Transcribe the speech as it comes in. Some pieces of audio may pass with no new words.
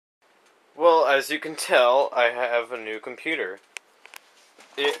Well, as you can tell, I have a new computer.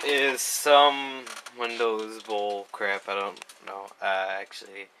 It is some Windows bull crap, I don't know.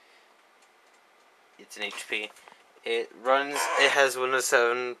 Actually, it's an HP. It has Windows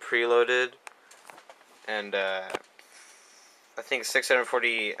 7 preloaded, and I think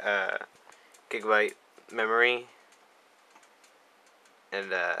 640 gigabyte memory,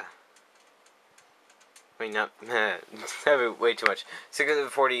 and I mean, not way too much.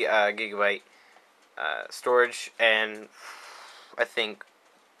 640 gigabyte storage, and I think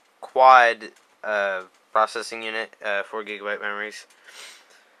quad processing unit, 4 gigabyte memories.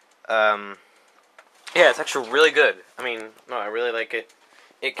 Yeah, it's actually really good. I mean, no, I really like it.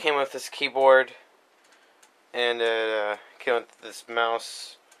 It came with this keyboard, and it came with this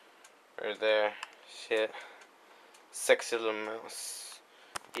mouse right there. Shit. Sexy little mouse.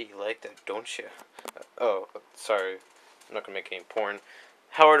 Yeah, you like that, don't you? Oh, sorry. I'm not gonna make any porn.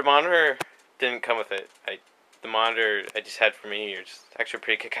 However, the monitor didn't come with it. The monitor I just had for many years. It's actually a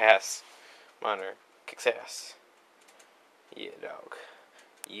pretty kick-ass monitor. Kicks ass. Yeah, dog.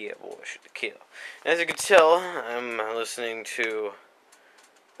 Yeah, boy, shoot the kill. As you can tell, I'm listening to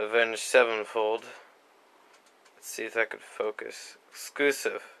Avenged Sevenfold. Let's see if I could focus.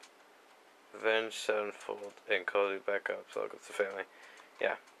 Exclusive. Avenged Sevenfold and Cozy Backup. So look, it's the family.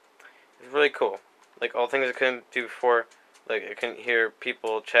 Yeah. It's really cool. Like, all things I couldn't do before. Like, I couldn't hear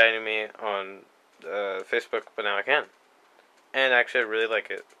people chatting to me on Facebook, but now I can. And actually, I really like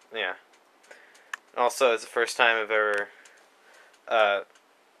it. Yeah. Also, it's the first time I've ever,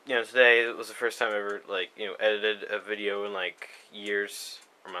 today was the first time I ever, edited a video in, years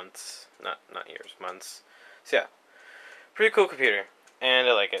or months. Not years, months. So, yeah. Pretty cool computer. And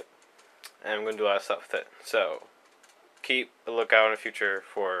I like it. And I'm going to do a lot of stuff with it. So, keep a lookout in the future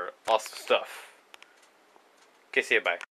for awesome stuff. Okay, see you, bye.